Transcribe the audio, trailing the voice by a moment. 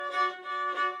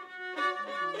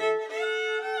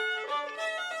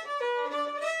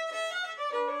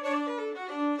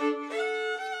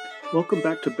Welcome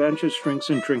back to Banjos, Strings,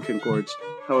 and Drinking Gourds,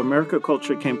 How America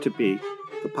Culture Came to Be,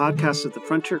 the podcast of the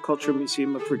Frontier Culture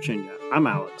Museum of Virginia. I'm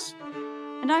Alex.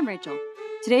 And I'm Rachel.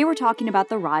 Today we're talking about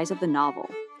the rise of the novel.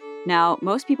 Now,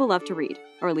 most people love to read,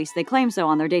 or at least they claim so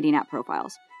on their dating app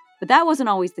profiles. But that wasn't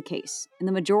always the case. In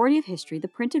the majority of history, the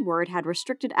printed word had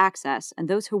restricted access, and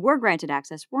those who were granted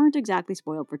access weren't exactly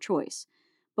spoiled for choice.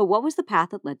 But what was the path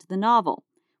that led to the novel?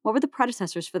 What were the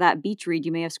predecessors for that beach read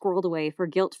you may have squirreled away for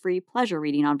guilt-free pleasure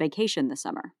reading on vacation this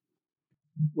summer?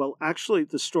 Well, actually,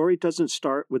 the story doesn't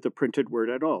start with the printed word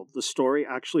at all. The story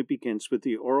actually begins with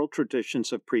the oral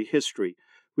traditions of prehistory.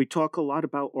 We talk a lot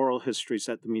about oral histories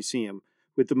at the museum,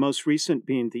 with the most recent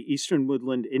being the Eastern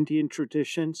Woodland Indian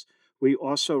traditions. We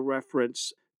also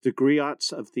reference the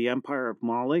griots of the Empire of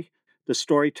Mali, the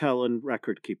storytelling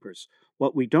record keepers.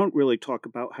 What we don't really talk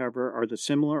about, however, are the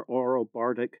similar oral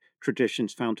bardic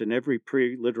traditions found in every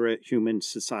pre-literate human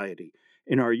society.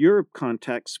 In our Europe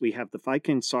context, we have the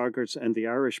Viking sagas and the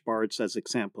Irish bards as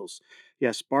examples.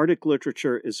 Yes, bardic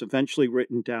literature is eventually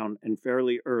written down and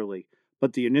fairly early,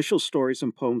 but the initial stories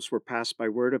and poems were passed by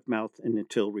word of mouth and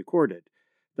until recorded.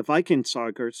 The Viking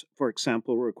sagas, for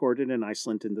example, were recorded in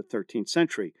Iceland in the 13th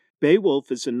century.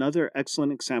 Beowulf is another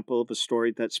excellent example of a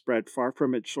story that spread far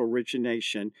from its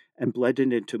origination and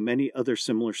blended into many other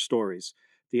similar stories.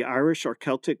 The Irish or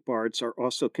Celtic bards are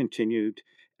also continued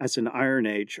as an Iron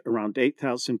Age around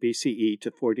 8000 BCE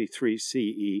to 43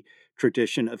 CE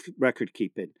tradition of record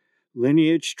keeping,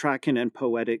 lineage tracking, and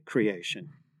poetic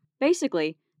creation.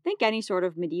 Basically, think any sort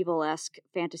of medieval-esque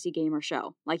fantasy game or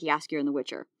show, like Jaskier in The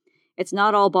Witcher. It's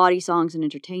not all bawdy songs and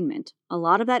entertainment. A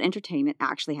lot of that entertainment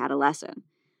actually had a lesson.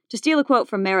 To steal a quote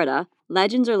from Merida,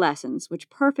 legends are lessons, which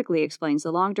perfectly explains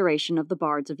the long duration of the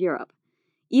bards of Europe.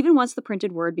 Even once the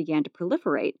printed word began to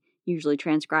proliferate, usually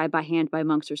transcribed by hand by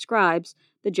monks or scribes,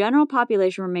 the general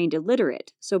population remained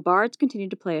illiterate, so bards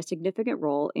continued to play a significant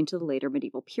role into the later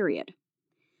medieval period.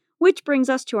 Which brings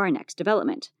us to our next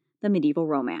development, the medieval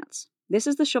romance. This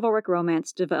is the chivalric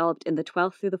romance developed in the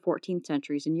 12th through the 14th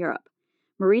centuries in Europe.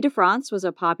 Marie de France was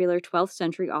a popular 12th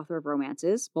century author of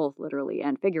romances, both literally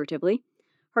and figuratively.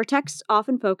 Her texts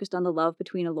often focused on the love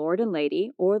between a lord and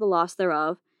lady, or the loss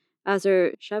thereof, as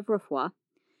her Chèvrefoy,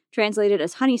 translated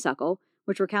as Honeysuckle,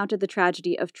 which recounted the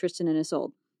tragedy of Tristan and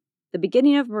Isolde. The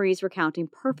beginning of Marie's recounting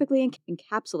perfectly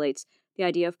encapsulates the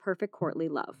idea of perfect courtly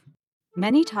love.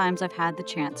 Many times I've had the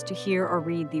chance to hear or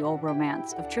read the old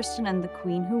romance of Tristan and the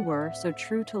queen who were so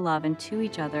true to love and to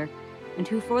each other, and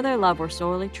who for their love were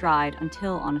sorely tried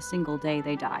until on a single day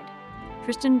they died.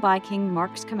 Tristan, by King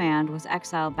Mark's command, was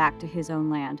exiled back to his own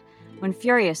land. When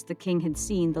furious the king had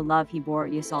seen the love he bore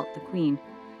Iseult the queen,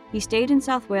 he stayed in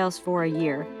South Wales for a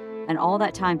year, and all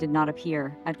that time did not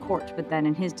appear at court, but then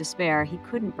in his despair he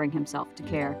couldn't bring himself to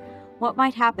care. What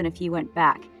might happen if he went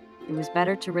back? It was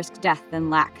better to risk death than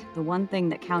lack, the one thing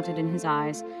that counted in his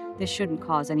eyes. This shouldn't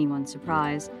cause anyone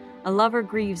surprise. A lover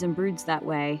grieves and broods that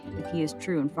way, if he is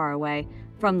true and far away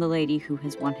from the lady who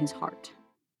has won his heart.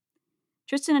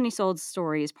 Tristan and Isolde's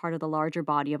story is part of the larger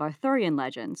body of Arthurian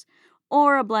legends,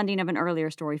 or a blending of an earlier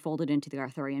story folded into the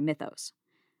Arthurian mythos.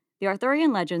 The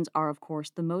Arthurian legends are, of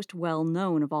course, the most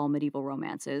well-known of all medieval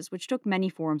romances, which took many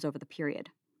forms over the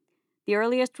period. The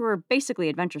earliest were basically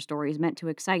adventure stories meant to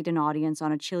excite an audience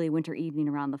on a chilly winter evening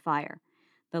around the fire.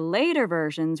 The later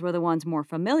versions were the ones more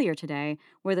familiar today,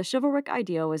 where the chivalric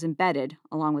ideal was embedded,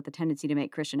 along with the tendency to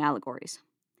make Christian allegories.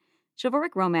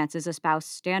 Chivalric romances espouse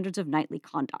standards of knightly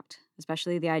conduct,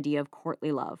 especially the idea of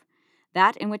courtly love,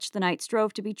 that in which the knight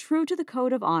strove to be true to the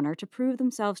code of honor to prove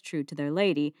themselves true to their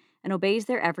lady, and obeys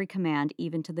their every command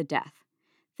even to the death.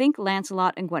 Think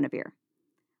Lancelot and Guinevere.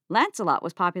 Lancelot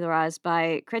was popularized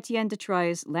by Chrétien de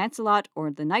Troyes' Lancelot or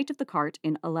the Knight of the Cart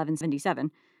in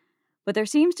 1177, but there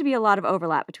seems to be a lot of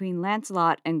overlap between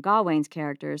Lancelot and Gawain's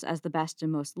characters as the best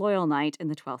and most loyal knight in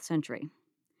the 12th century.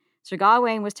 Sir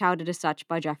Gawain was touted as such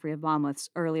by Geoffrey of Monmouth's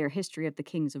earlier History of the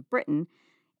Kings of Britain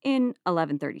in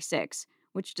 1136,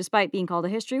 which, despite being called a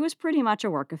history, was pretty much a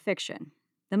work of fiction.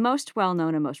 The most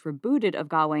well-known and most rebooted of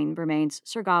Gawain remains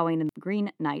Sir Gawain and the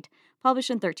Green Knight, published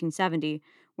in 1370,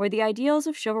 where the ideals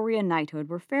of chivalry and knighthood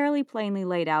were fairly plainly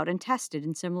laid out and tested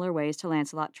in similar ways to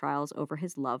Lancelot trials over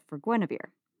his love for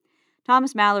Guinevere.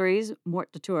 Thomas Malory's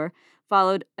Mort de Tours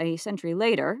followed a century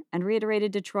later and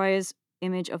reiterated de Troyes'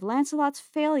 image of Lancelot's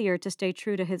failure to stay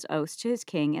true to his oaths to his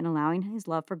king and allowing his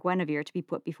love for Guinevere to be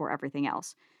put before everything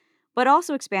else, but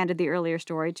also expanded the earlier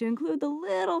story to include the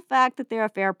little fact that their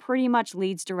affair pretty much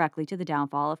leads directly to the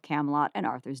downfall of Camelot and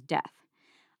Arthur's death.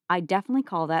 I definitely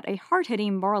call that a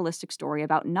hard-hitting moralistic story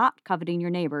about not coveting your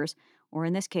neighbors, or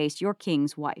in this case, your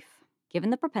king's wife. Given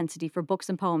the propensity for books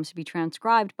and poems to be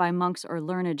transcribed by monks or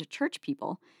learned church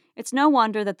people, It's no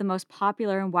wonder that the most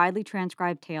popular and widely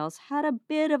transcribed tales had a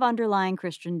bit of underlying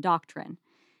Christian doctrine.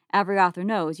 Every author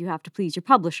knows you have to please your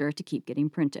publisher to keep getting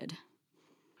printed.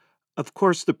 Of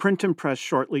course, the printing press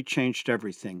shortly changed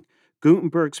everything.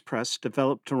 Gutenberg's press,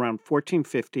 developed around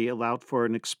 1450, allowed for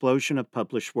an explosion of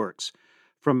published works.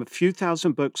 From a few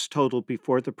thousand books total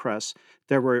before the press,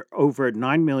 there were over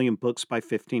 9 million books by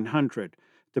 1500.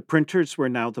 The printers were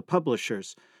now the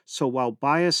publishers, so while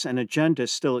bias and agenda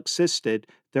still existed,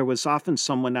 there was often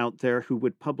someone out there who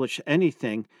would publish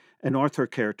anything an author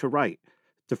cared to write.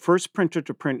 The first printer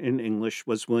to print in English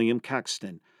was William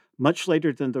Caxton. Much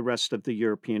later than the rest of the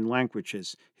European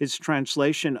languages. His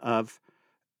translation of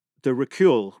the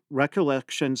Recule,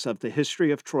 Recollections of the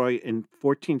History of Troy in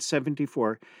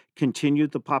 1474,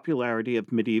 continued the popularity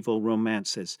of medieval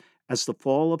romances, as the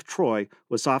fall of Troy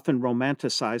was often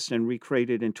romanticized and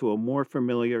recreated into a more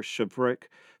familiar chivalric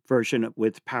version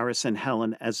with Paris and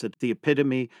Helen as the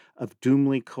epitome of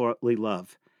doomly courtly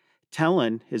love.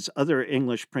 Tellon, his other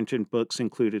English printed books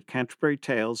included Canterbury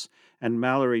Tales and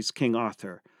Malory's King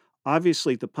Arthur.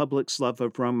 Obviously, the public's love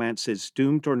of romances,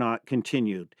 doomed or not,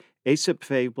 continued. Aesop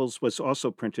Fables was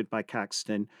also printed by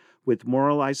Caxton, with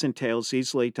moralizing tales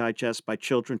easily digested by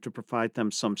children to provide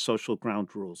them some social ground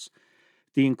rules.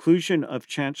 The inclusion of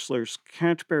Chancellor's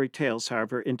Canterbury Tales,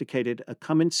 however, indicated a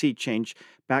come-and-see change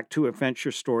back to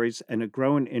adventure stories and a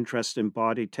growing interest in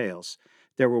bawdy tales.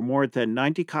 There were more than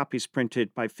 90 copies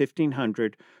printed by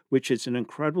 1500, which is an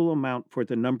incredible amount for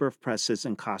the number of presses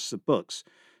and costs of books.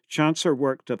 Chaucer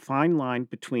worked a fine line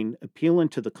between appealing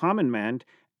to the common man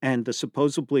and the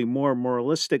supposedly more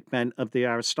moralistic bent of the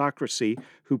aristocracy,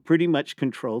 who pretty much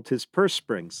controlled his purse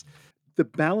strings. The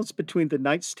balance between the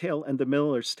Knight's Tale and the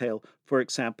Miller's Tale, for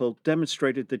example,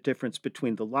 demonstrated the difference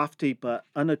between the lofty but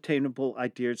unattainable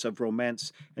ideas of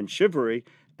romance and chivalry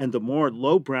and the more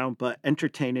lowbrow but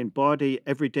entertaining, bawdy,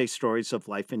 everyday stories of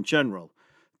life in general.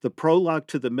 The prologue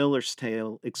to the Miller's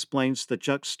Tale explains the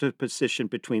juxtaposition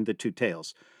between the two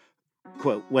tales.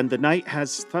 Quote, when the knight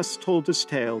has thus told his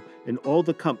tale, in all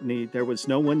the company there was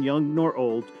no one young nor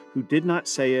old who did not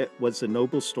say it was a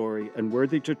noble story and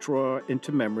worthy to draw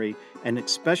into memory, and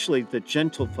especially the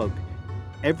gentlefolk.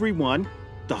 Every one,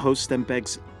 the host then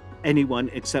begs anyone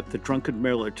except the drunken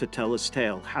miller to tell his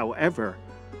tale. However,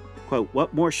 quote,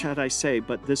 what more should I say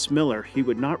but this miller, he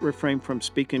would not refrain from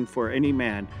speaking for any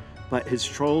man, but his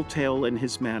troll tale in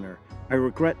his manner. I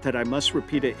regret that I must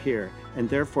repeat it here, and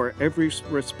therefore every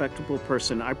respectable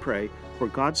person, I pray, for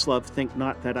God's love, think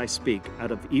not that I speak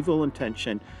out of evil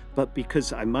intention, but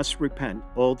because I must repent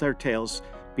all their tales,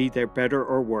 be they better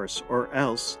or worse, or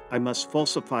else I must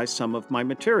falsify some of my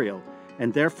material,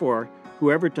 and therefore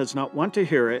whoever does not want to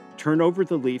hear it, turn over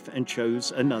the leaf and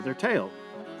choose another tale.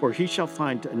 For he shall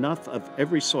find enough of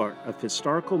every sort of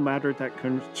historical matter that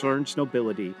concerns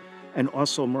nobility, and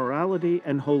also morality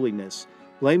and holiness.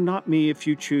 Blame not me if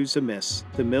you choose amiss.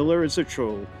 The miller is a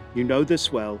troll, you know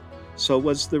this well. So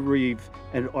was the reeve,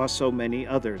 and also many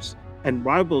others. And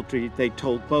ribaldry they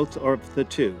told both of the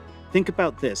two. Think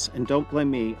about this, and don't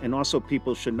blame me, and also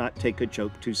people should not take a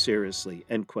joke too seriously.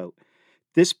 End quote.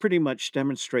 This pretty much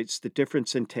demonstrates the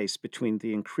difference in taste between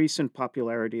the increase in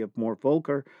popularity of more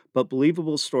vulgar but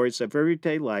believable stories of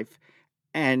everyday life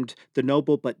and the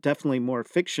noble but definitely more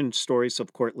fiction stories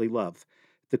of courtly love.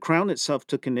 The Crown itself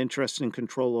took an interest in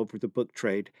control over the book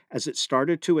trade as it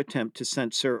started to attempt to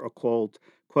censor or called,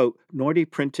 quote, naughty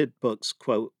printed books,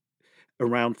 quote,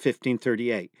 around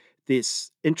 1538.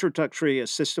 This introductory, a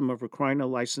system of requiring a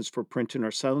license for printing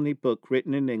or selling a book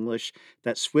written in English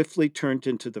that swiftly turned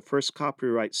into the first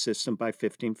copyright system by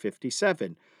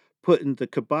 1557, putting the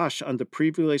kibosh on the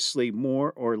previously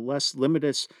more or less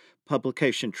limited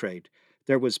publication trade.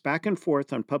 There was back and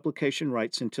forth on publication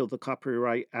rights until the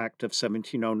Copyright Act of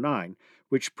 1709,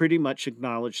 which pretty much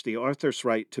acknowledged the author's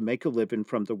right to make a living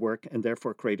from the work and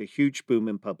therefore create a huge boom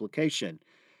in publication.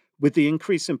 With the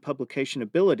increase in publication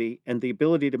ability and the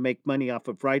ability to make money off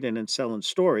of writing and selling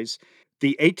stories,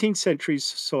 the 18th century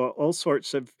saw all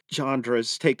sorts of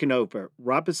genres taken over.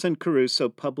 Robinson Crusoe,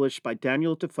 published by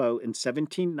Daniel Defoe in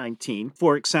 1719,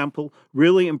 for example,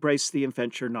 really embraced the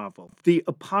adventure novel. The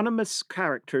eponymous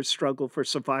character's struggle for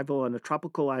survival on a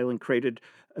tropical island created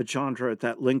a genre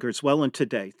that lingers well into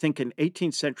today. Think an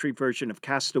 18th century version of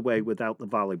Castaway without the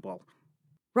volleyball.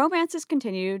 Romances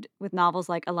continued with novels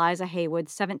like Eliza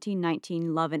Haywood's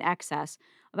 1719 Love in Excess,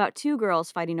 about two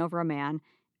girls fighting over a man,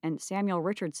 and Samuel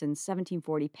Richardson's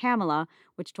 1740 Pamela,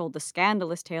 which told the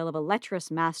scandalous tale of a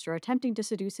lecherous master attempting to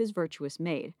seduce his virtuous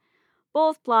maid.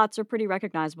 Both plots are pretty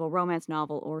recognizable romance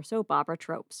novel or soap opera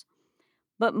tropes.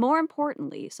 But more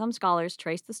importantly, some scholars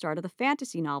trace the start of the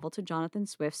fantasy novel to Jonathan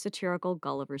Swift's satirical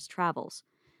Gulliver's Travels.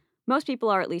 Most people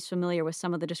are at least familiar with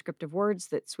some of the descriptive words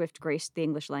that Swift graced the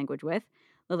English language with: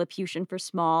 Lilliputian for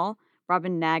small,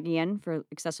 Brobdingnagian for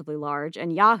excessively large,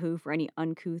 and Yahoo for any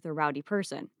uncouth or rowdy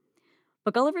person.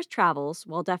 But Gulliver's Travels,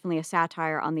 while definitely a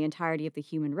satire on the entirety of the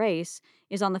human race,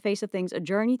 is on the face of things a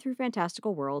journey through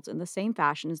fantastical worlds in the same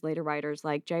fashion as later writers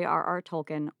like J.R.R.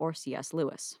 Tolkien or C.S.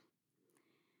 Lewis.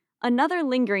 Another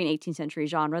lingering 18th century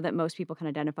genre that most people can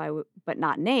identify with but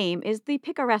not name is the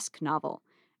picaresque novel.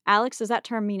 Alex, does that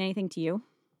term mean anything to you?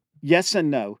 Yes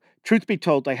and no. Truth be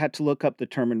told, I had to look up the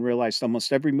term and realized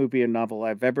almost every movie and novel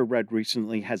I've ever read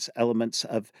recently has elements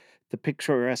of the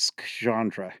picturesque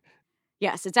genre.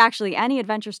 Yes, it's actually any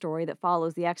adventure story that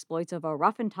follows the exploits of a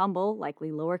rough and tumble,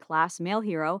 likely lower class male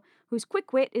hero whose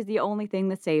quick wit is the only thing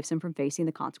that saves him from facing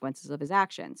the consequences of his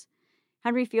actions.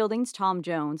 Henry Fielding's Tom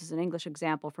Jones is an English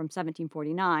example from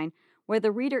 1749 where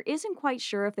the reader isn't quite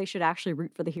sure if they should actually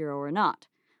root for the hero or not.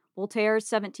 Voltaire's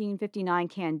 1759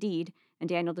 Candide and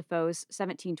Daniel Defoe's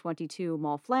 1722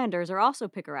 Moll Flanders are also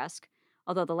picaresque,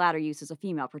 although the latter uses a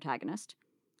female protagonist.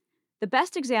 The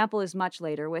best example is much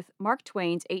later with Mark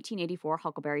Twain's 1884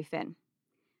 Huckleberry Finn.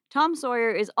 Tom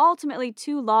Sawyer is ultimately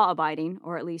too law-abiding,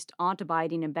 or at least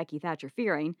aunt-abiding and Becky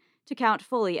Thatcher-fearing, to count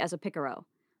fully as a picaro.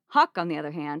 Huck, on the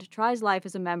other hand, tries life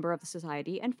as a member of the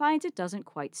society and finds it doesn't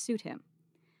quite suit him.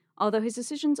 Although his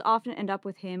decisions often end up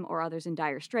with him or others in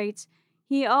dire straits,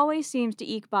 he always seems to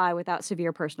eke by without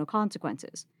severe personal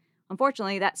consequences.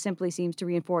 Unfortunately, that simply seems to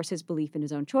reinforce his belief in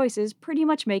his own choices, pretty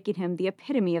much making him the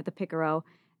epitome of the picaro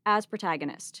as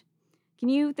protagonist. Can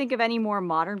you think of any more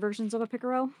modern versions of a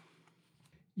picaro?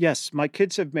 Yes, my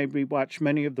kids have made me watch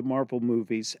many of the Marvel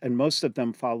movies, and most of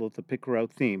them follow the Picaro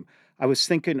theme. I was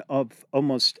thinking of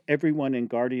almost everyone in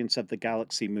Guardians of the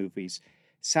Galaxy movies.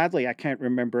 Sadly, I can't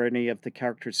remember any of the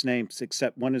characters' names,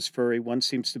 except one is furry, one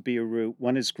seems to be a root,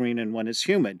 one is green, and one is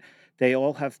human. They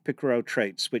all have Picaro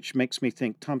traits, which makes me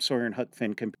think Tom Sawyer and Huck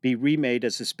Finn can be remade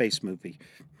as a space movie.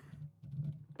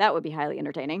 That would be highly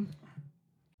entertaining.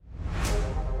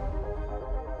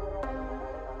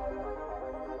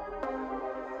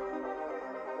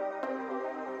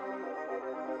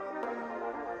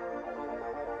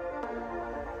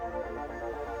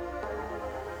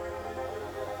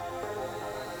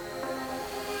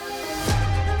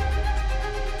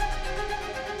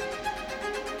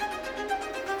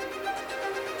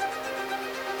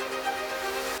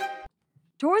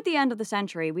 Toward the end of the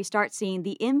century, we start seeing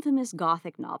the infamous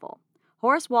Gothic novel.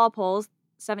 Horace Walpole's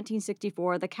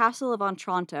 1764 The Castle of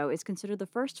Otranto is considered the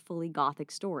first fully Gothic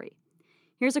story.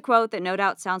 Here's a quote that no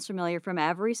doubt sounds familiar from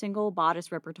every single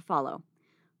bodice ripper to follow.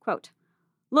 Quote,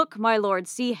 "Look, my lord,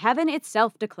 see, heaven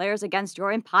itself declares against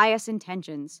your impious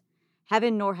intentions.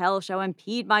 Heaven nor hell shall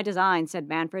impede my design," said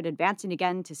Manfred, advancing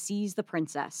again to seize the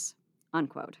princess.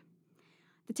 Unquote.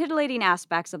 The titillating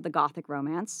aspects of the Gothic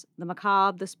romance, the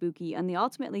macabre, the spooky, and the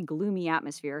ultimately gloomy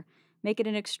atmosphere, make it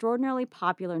an extraordinarily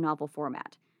popular novel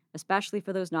format, especially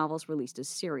for those novels released as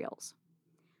serials.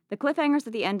 The cliffhangers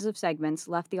at the ends of segments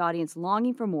left the audience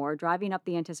longing for more, driving up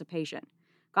the anticipation.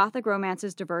 Gothic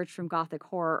romances diverged from Gothic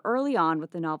horror early on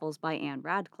with the novels by Anne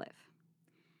Radcliffe.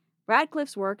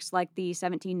 Radcliffe's works, like the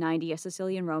 1790 A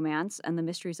Sicilian Romance and The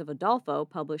Mysteries of Udolpho,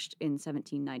 published in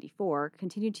 1794,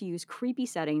 continued to use creepy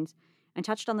settings and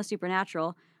touched on the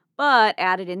supernatural, but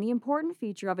added in the important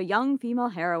feature of a young female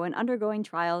heroine undergoing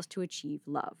trials to achieve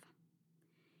love.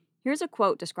 Here's a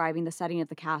quote describing the setting of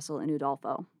the castle in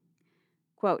Udolpho.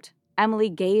 Quote, "Emily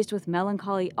gazed with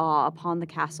melancholy awe upon the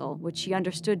castle, which she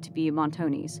understood to be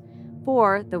Montoni's,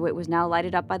 for, though it was now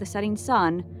lighted up by the setting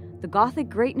sun, the Gothic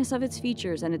greatness of its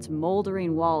features and its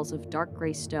mouldering walls of dark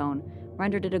grey stone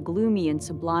rendered it a gloomy and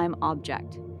sublime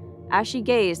object. As she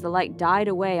gazed, the light died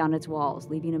away on its walls,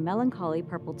 leaving a melancholy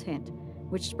purple tint,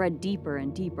 which spread deeper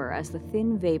and deeper as the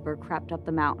thin vapor crept up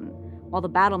the mountain, while the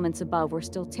battlements above were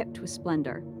still tipped with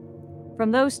splendor.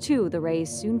 From those too, the rays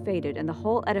soon faded, and the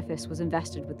whole edifice was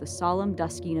invested with the solemn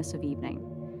duskiness of evening.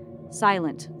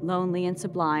 Silent, lonely, and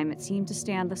sublime, it seemed to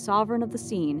stand the sovereign of the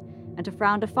scene, and to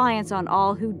frown defiance on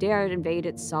all who dared invade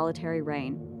its solitary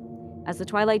reign. As the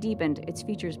twilight deepened, its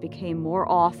features became more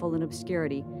awful in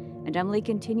obscurity, and Emily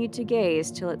continued to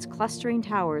gaze till its clustering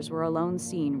towers were alone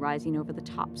seen rising over the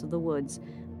tops of the woods,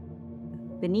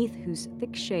 beneath whose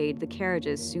thick shade the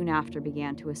carriages soon after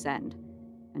began to ascend."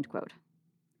 End quote.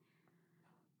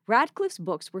 Radcliffe's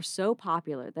books were so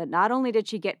popular that not only did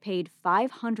she get paid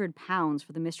 £500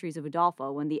 for The Mysteries of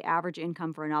Udolpho when the average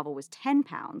income for a novel was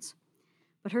 £10,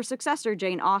 but her successor,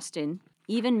 Jane Austen,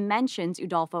 even mentions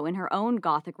Udolpho in her own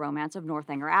Gothic romance of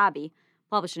Northanger Abbey,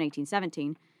 published in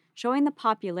 1817, showing the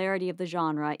popularity of the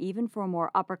genre even for a more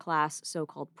upper-class,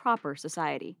 so-called proper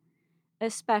society,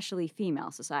 especially female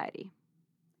society.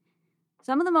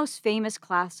 Some of the most famous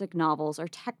classic novels are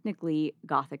technically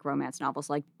Gothic romance novels,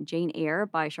 like Jane Eyre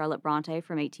by Charlotte Bronte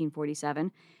from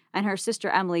 1847, and her sister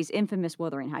Emily's infamous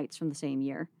Wuthering Heights from the same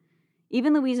year.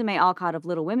 Even Louisa May Alcott of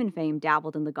Little Women fame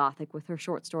dabbled in the Gothic with her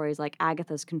short stories like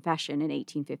Agatha's Confession in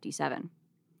 1857.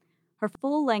 Her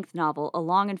full-length novel, A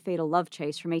Long and Fatal Love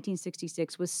Chase from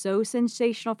 1866, was so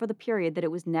sensational for the period that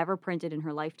it was never printed in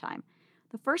her lifetime.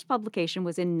 The first publication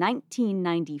was in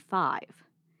 1995.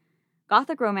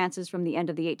 Gothic romances from the end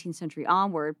of the 18th century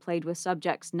onward played with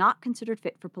subjects not considered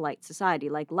fit for polite society,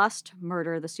 like lust,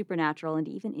 murder, the supernatural, and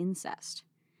even incest.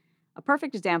 A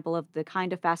perfect example of the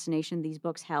kind of fascination these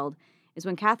books held is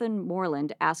when Catherine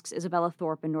Morland asks Isabella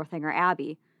Thorpe in Northanger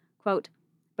Abbey, quote,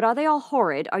 "But are they all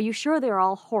horrid? Are you sure they're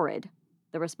all horrid?"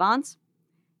 The response?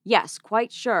 "Yes,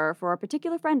 quite sure, for a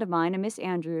particular friend of mine, a Miss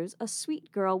Andrews, a sweet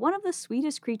girl, one of the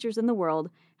sweetest creatures in the world,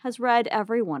 has read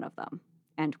every one of them."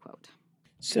 End quote.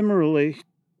 Similarly,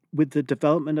 with the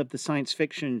development of the science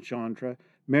fiction genre,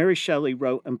 Mary Shelley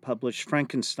wrote and published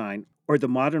Frankenstein, or the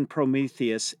modern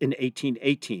Prometheus, in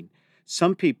 1818.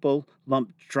 Some people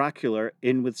lumped Dracula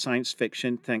in with science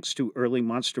fiction thanks to early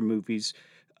monster movies,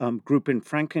 grouping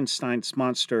Frankenstein's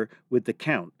monster with the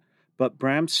Count. But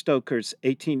Bram Stoker's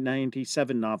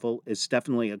 1897 novel is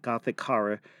definitely a Gothic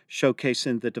horror,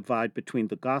 showcasing the divide between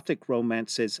the Gothic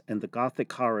romances and the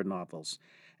Gothic horror novels.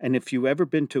 And if you've ever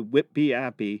been to Whitby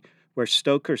Abbey, where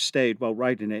Stoker stayed while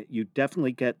writing it, you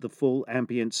definitely get the full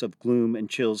ambience of gloom and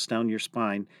chills down your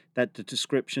spine that the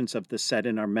descriptions of the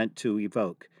setting are meant to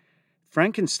evoke.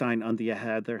 Frankenstein, on the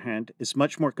other hand, is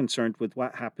much more concerned with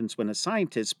what happens when a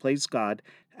scientist plays God,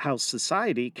 how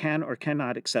society can or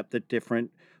cannot accept the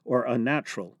different or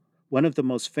unnatural. One of the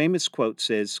most famous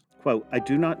quotes is, quote, "I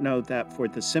do not know that for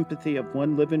the sympathy of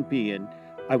one living being,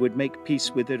 I would make peace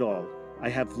with it all. I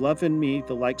have love in me,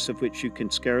 the likes of which you can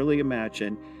scarcely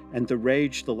imagine, and the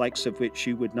rage, the likes of which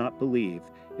you would not believe.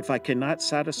 If I cannot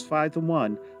satisfy the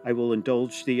one, I will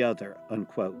indulge the other,"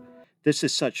 unquote. This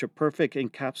is such a perfect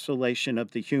encapsulation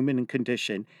of the human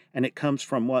condition, and it comes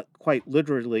from what, quite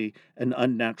literally, an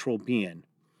unnatural being.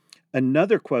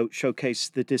 Another quote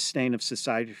showcased the disdain of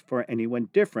society for anyone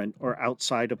different or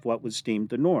outside of what was deemed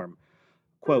the norm.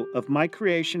 Quote, "Of my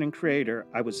creation and creator,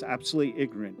 I was absolutely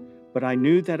ignorant, but I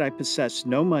knew that I possessed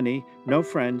no money, no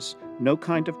friends, no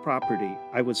kind of property.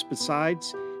 I was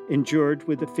besides endued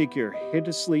with a figure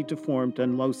hideously deformed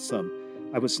and loathsome.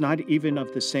 I was not even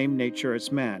of the same nature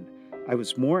as man. I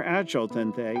was more agile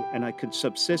than they, and I could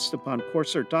subsist upon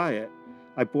coarser diet.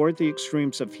 I bore the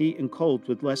extremes of heat and cold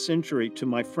with less injury to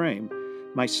my frame.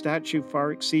 My stature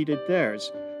far exceeded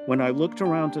theirs. When I looked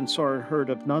around and saw or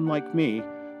heard of none like me,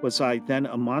 was I then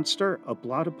a monster, a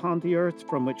blot upon the earth,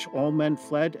 from which all men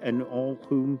fled and all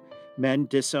whom men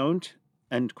disowned?"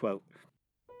 End quote.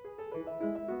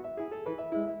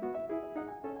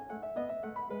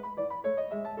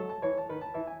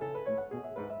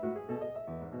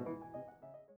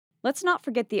 Let's not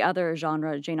forget the other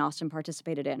genre Jane Austen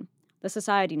participated in, the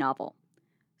society novel.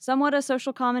 Somewhat a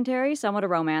social commentary, somewhat a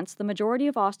romance, the majority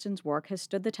of Austen's work has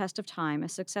stood the test of time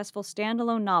as successful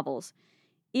standalone novels,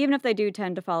 even if they do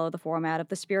tend to follow the format of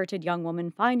the spirited young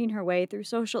woman finding her way through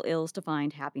social ills to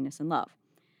find happiness and love.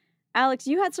 Alex,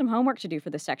 you had some homework to do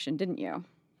for this section, didn't you?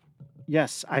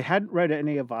 Yes, I hadn't read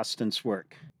any of Austen's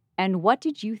work. And what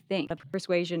did you think of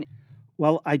Persuasion?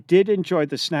 Well, I did enjoy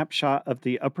the snapshot of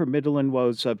the upper Midland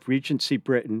woes of Regency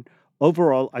Britain.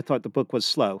 Overall, I thought the book was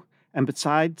slow. And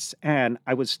besides Anne,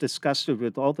 I was disgusted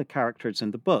with all the characters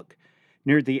in the book.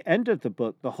 Near the end of the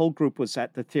book, the whole group was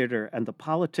at the theater, and the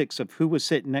politics of who was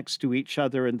sitting next to each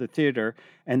other in the theater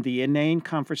and the inane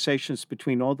conversations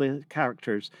between all the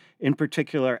characters, in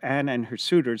particular Anne and her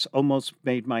suitors, almost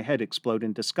made my head explode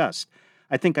in disgust.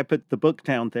 I think I put the book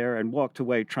down there and walked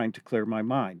away trying to clear my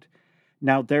mind.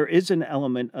 Now, there is an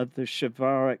element of the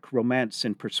chivalric romance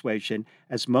in Persuasion,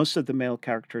 as most of the male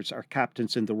characters are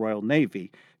captains in the Royal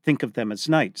Navy. Think of them as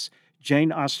knights.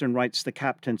 Jane Austen writes the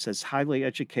captains as highly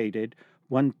educated.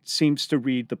 One seems to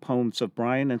read the poems of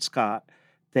Bryan and Scott.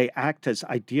 They act as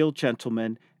ideal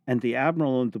gentlemen, and the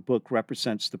admiral in the book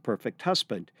represents the perfect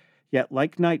husband. Yet,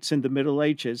 like knights in the Middle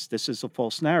Ages, this is a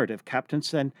false narrative.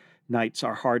 Captains and knights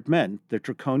are hard men. The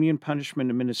draconian punishment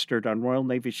administered on Royal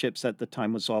Navy ships at the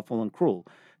time was awful and cruel.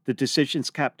 The decisions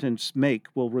captains make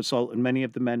will result in many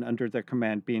of the men under their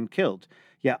command being killed.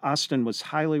 Yet Austen was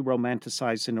highly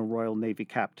romanticized in a Royal Navy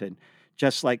captain,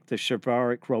 just like the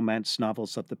chivalric romance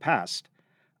novels of the past.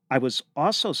 I was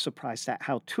also surprised at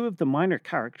how two of the minor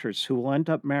characters who will end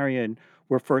up marrying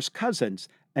were first cousins,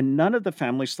 and none of the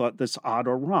families thought this odd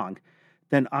or wrong.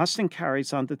 Then Austen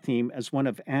carries on the theme as one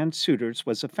of Anne's suitors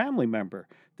was a family member.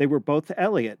 They were both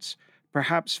Elliots.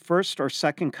 perhaps first or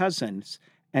second cousins,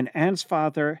 and Anne's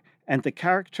father and the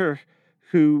character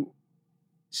who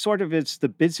sort of is the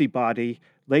busybody,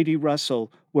 Lady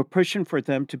Russell, were pushing for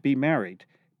them to be married.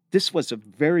 This was a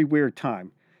very weird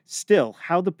time. Still,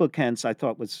 how the book ends, I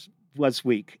thought was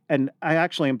weak, and I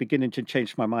actually am beginning to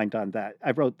change my mind on that.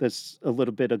 I wrote this a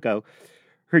little bit ago.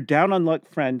 Her down on luck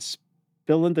friends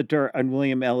spill in the dirt on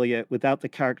William Elliot without the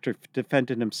character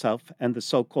defending himself, and the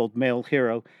so-called male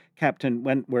hero, Captain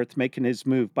Wentworth, making his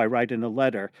move by writing a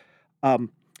letter.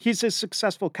 Um, He's a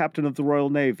successful captain of the Royal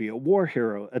Navy, a war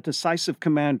hero, a decisive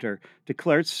commander,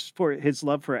 declares for his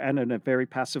love for Anne in a very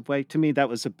passive way. To me, that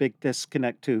was a big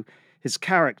disconnect to his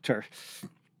character.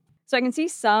 So I can see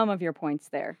some of your points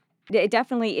there. It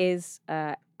definitely is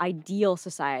ideal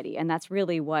society, and that's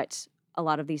really what a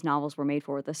lot of these novels were made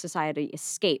for, the society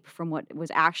escape from what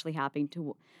was actually happening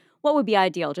to what would be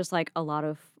ideal, just like a lot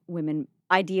of women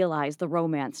idealize the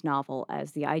romance novel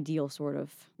as the ideal sort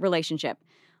of relationship.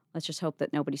 Let's just hope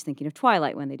that nobody's thinking of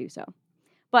Twilight when they do so.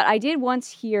 But I did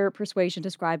once hear persuasion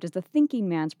described as the thinking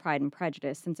man's Pride and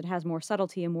Prejudice, since it has more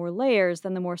subtlety and more layers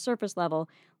than the more surface level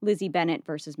Lizzie Bennet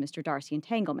versus Mr. Darcy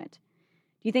entanglement.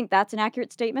 Do you think that's an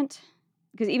accurate statement?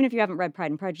 Because even if you haven't read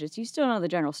Pride and Prejudice, you still know the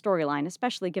general storyline,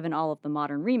 especially given all of the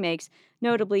modern remakes,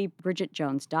 notably Bridget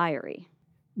Jones' Diary.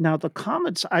 Now, the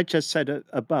comments I just said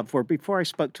above were before I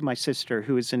spoke to my sister,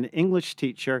 who is an English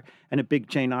teacher and a big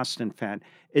Jane Austen fan.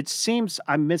 It seems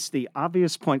I missed the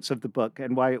obvious points of the book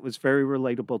and why it was very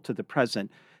relatable to the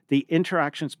present. The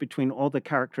interactions between all the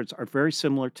characters are very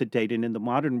similar to dating in the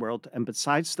modern world, and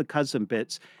besides the cousin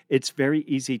bits, it's very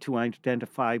easy to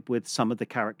identify with some of the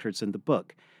characters in the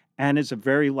book. Anne is a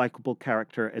very likable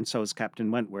character, and so is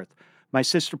Captain Wentworth. My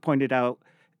sister pointed out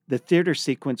the theater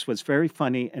sequence was very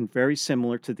funny and very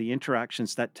similar to the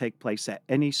interactions that take place at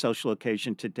any social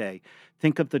occasion today.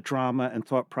 Think of the drama and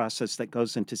thought process that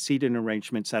goes into seating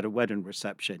arrangements at a wedding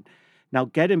reception. Now,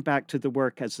 getting back to the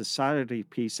work as a society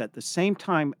piece, at the same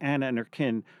time, Anne and her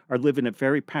kin are living a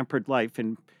very pampered life.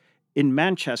 And in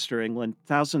Manchester, England,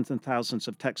 thousands and thousands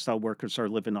of textile workers are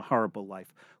living a horrible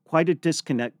life. Quite a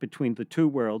disconnect between the two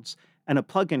worlds, and a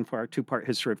plug-in for our two-part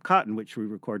history of cotton, which we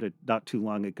recorded not too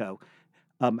long ago.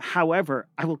 However,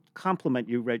 I will compliment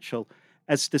you, Rachel,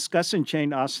 as discussing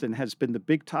Jane Austen has been the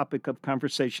big topic of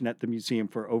conversation at the museum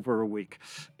for over a week.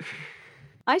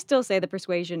 I still say The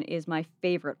Persuasion is my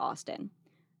favorite Austen.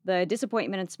 The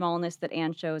disappointment and smallness that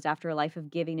Anne shows after a life of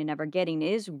giving and never getting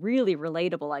is really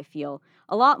relatable, I feel.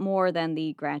 A lot more than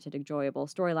the, granted enjoyable,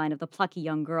 storyline of the plucky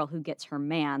young girl who gets her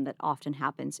man that often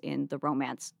happens in the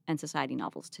romance and society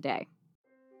novels today.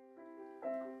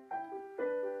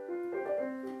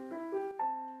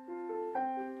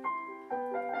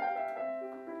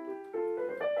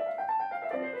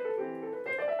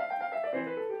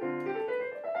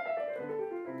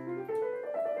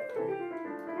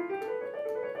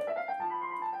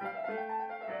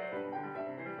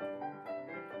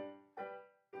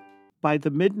 By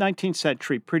the mid-19th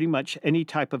century, pretty much any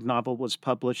type of novel was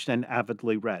published and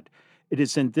avidly read. It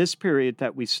is in this period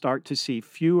that we start to see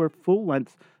fewer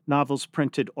full-length novels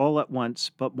printed all at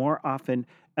once, but more often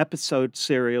episode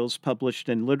serials published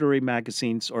in literary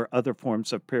magazines or other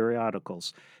forms of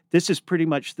periodicals. This is pretty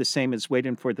much the same as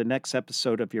waiting for the next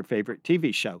episode of your favorite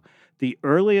TV show. The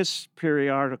earliest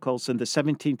periodicals in the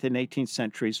 17th and 18th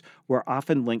centuries were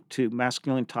often linked to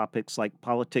masculine topics like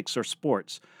politics or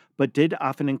sports, but did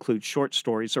often include short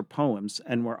stories or poems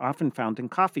and were often found in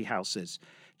coffee houses.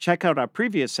 Check out our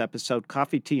previous episode,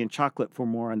 Coffee, Tea, and Chocolate, for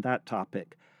more on that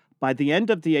topic. By the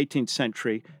end of the 18th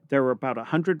century, there were about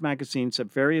 100 magazines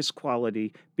of various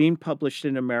quality being published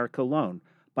in America alone.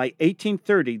 By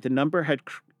 1830, the number had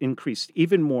increased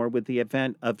even more with the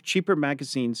advent of cheaper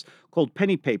magazines called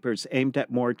penny papers aimed at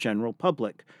more general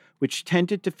public, which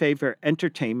tended to favor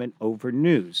entertainment over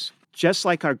news. Just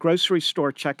like our grocery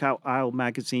store checkout aisle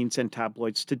magazines and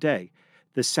tabloids today,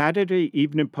 the Saturday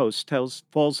Evening Post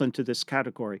falls into this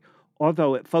category,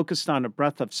 although it focused on a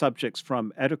breadth of subjects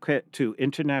from etiquette to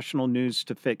international news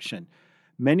to fiction.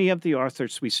 Many of the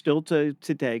authors we still do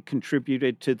today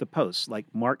contributed to the Post, like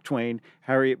Mark Twain,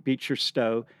 Harriet Beecher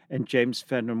Stowe, and James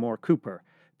Fenimore Cooper.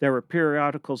 There were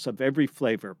periodicals of every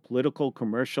flavor, political,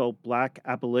 commercial, black,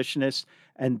 abolitionist,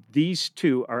 and these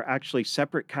two are actually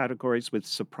separate categories with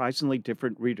surprisingly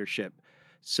different readership.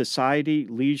 Society,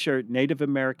 leisure, Native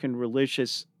American,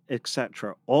 religious,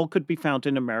 etc., all could be found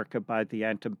in America by the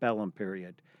antebellum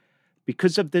period.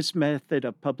 Because of this method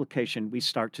of publication, we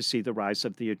start to see the rise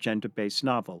of the agenda-based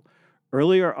novel.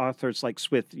 Earlier authors like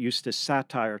Swift used a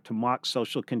satire to mock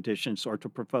social conditions or to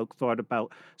provoke thought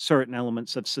about certain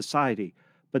elements of society.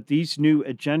 But these new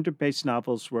agenda-based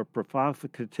novels were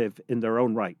provocative in their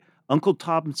own right, Uncle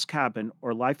Tom's Cabin,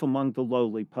 or Life Among the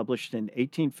Lowly, published in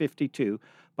 1852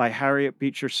 by Harriet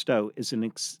Beecher Stowe, is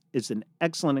an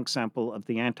excellent example of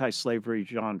the anti-slavery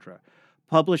genre.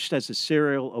 Published as a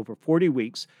serial over 40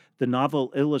 weeks, the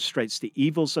novel illustrates the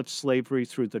evils of slavery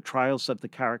through the trials of the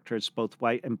characters, both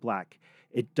white and black.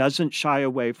 It doesn't shy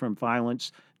away from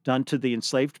violence done to the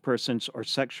enslaved persons or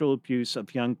sexual abuse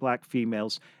of young black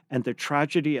females and the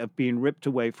tragedy of being ripped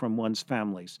away from one's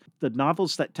families. The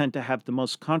novels that tend to have the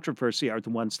most controversy are the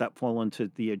ones that fall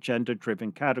into the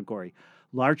agenda-driven category,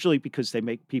 largely because they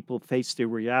make people face the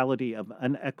reality of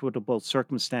unequitable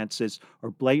circumstances or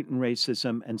blatant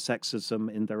racism and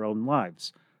sexism in their own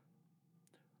lives.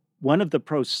 One of the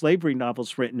pro-slavery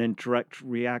novels written in direct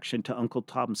reaction to Uncle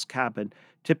Tom's Cabin,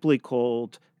 typically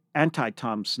called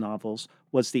anti-Tom's novels,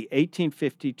 was the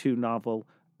 1852 novel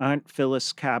Aunt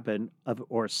Phyllis' Cabin,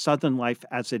 or Southern Life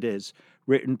as It Is,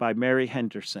 written by Mary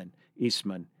Henderson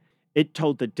Eastman. It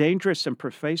told the dangerous and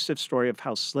pervasive story of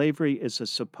how slavery is a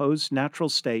supposed natural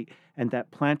state and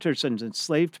that planters and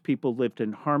enslaved people lived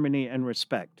in harmony and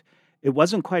respect. It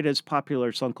wasn't quite as popular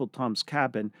as Uncle Tom's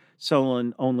Cabin,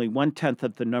 selling only 1/10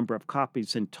 of the number of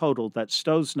copies in total that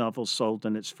Stowe's novel sold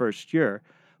in its first year,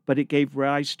 but it gave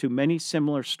rise to many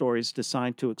similar stories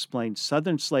designed to explain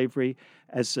Southern slavery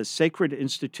as a sacred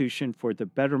institution for the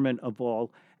betterment of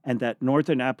all, and that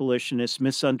Northern abolitionists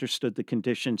misunderstood the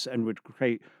conditions and would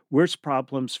create worse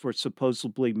problems for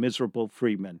supposedly miserable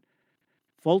freemen.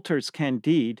 Voltaire's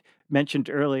Candide, mentioned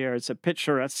earlier as a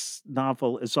picturesque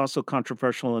novel, is also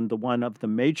controversial in the one of the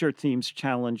major themes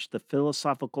challenged the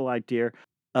philosophical idea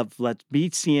of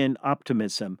Leibnizian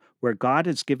optimism, where God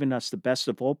has given us the best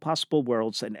of all possible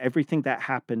worlds and everything that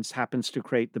happens to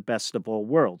create the best of all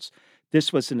worlds.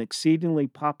 This was an exceedingly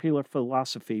popular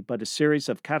philosophy, but a series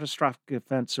of catastrophic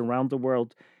events around the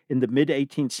world in the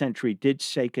mid-18th century did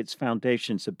shake its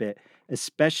foundations a bit,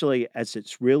 especially as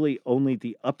it's really only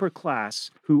the upper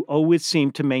class who always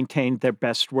seem to maintain their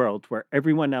best world, where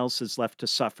everyone else is left to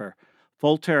suffer.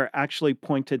 Voltaire actually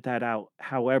pointed that out,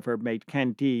 however, made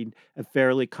Candide a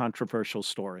fairly controversial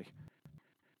story.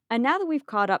 And now that we've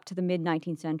caught up to the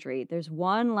mid-19th century, there's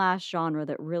one last genre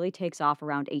that really takes off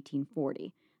around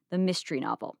 1840, the mystery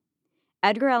novel.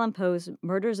 Edgar Allan Poe's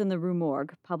Murders in the Rue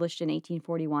Morgue, published in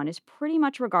 1841, is pretty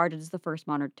much regarded as the first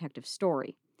modern detective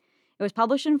story. It was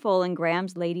published in full in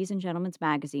Graham's Ladies and Gentlemen's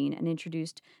Magazine and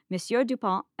introduced Monsieur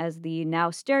Dupin as the now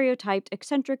stereotyped,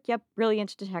 eccentric yet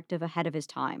brilliant detective ahead of his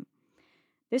time.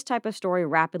 This type of story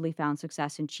rapidly found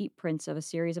success in cheap prints of a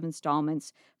series of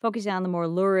installments focusing on the more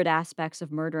lurid aspects of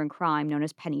murder and crime known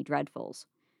as penny dreadfuls.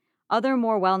 Other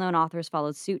more well-known authors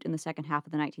followed suit in the second half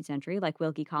of the 19th century, like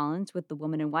Wilkie Collins with The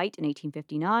Woman in White in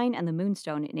 1859 and The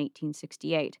Moonstone in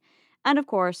 1868, and of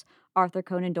course, Arthur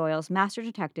Conan Doyle's master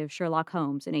detective Sherlock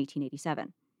Holmes in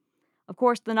 1887. Of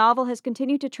course, the novel has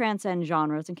continued to transcend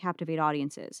genres and captivate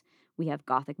audiences. We have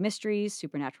gothic mysteries,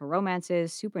 supernatural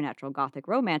romances, supernatural gothic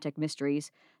romantic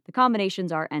mysteries. The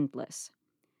combinations are endless.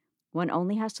 One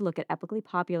only has to look at epically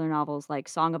popular novels like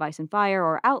Song of Ice and Fire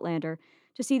or Outlander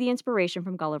to see the inspiration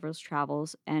from Gulliver's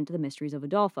Travels and The Mysteries of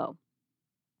Udolpho.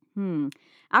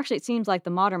 Actually, it seems like the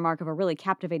modern mark of a really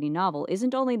captivating novel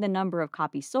isn't only the number of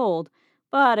copies sold,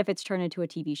 but if it's turned into a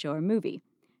TV show or movie.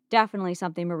 Definitely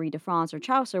something Marie de France or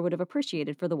Chaucer would have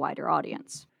appreciated for the wider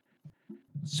audience.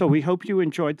 So we hope you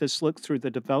enjoyed this look through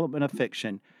the development of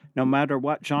fiction. No matter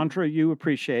what genre you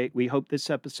appreciate, we hope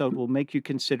this episode will make you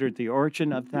consider the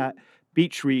origin of that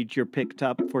beach read you picked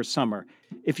up for summer.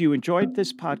 If you enjoyed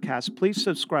this podcast, please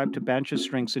subscribe to Banjo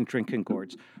Strings and Drinking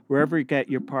Gourds, wherever you get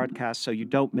your podcasts so you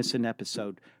don't miss an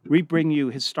episode. We bring you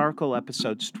historical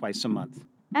episodes twice a month.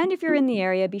 And if you're in the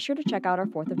area, be sure to check out our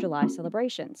 4th of July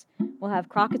celebrations. We'll have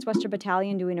Crockett's Western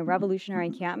Battalion doing a revolutionary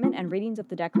encampment and readings of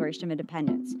the Declaration of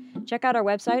Independence. Check out our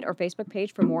website or Facebook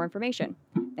page for more information.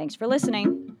 Thanks for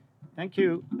listening. Thank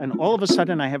you. And all of a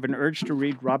sudden, I have an urge to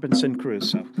read Robinson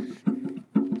Crusoe.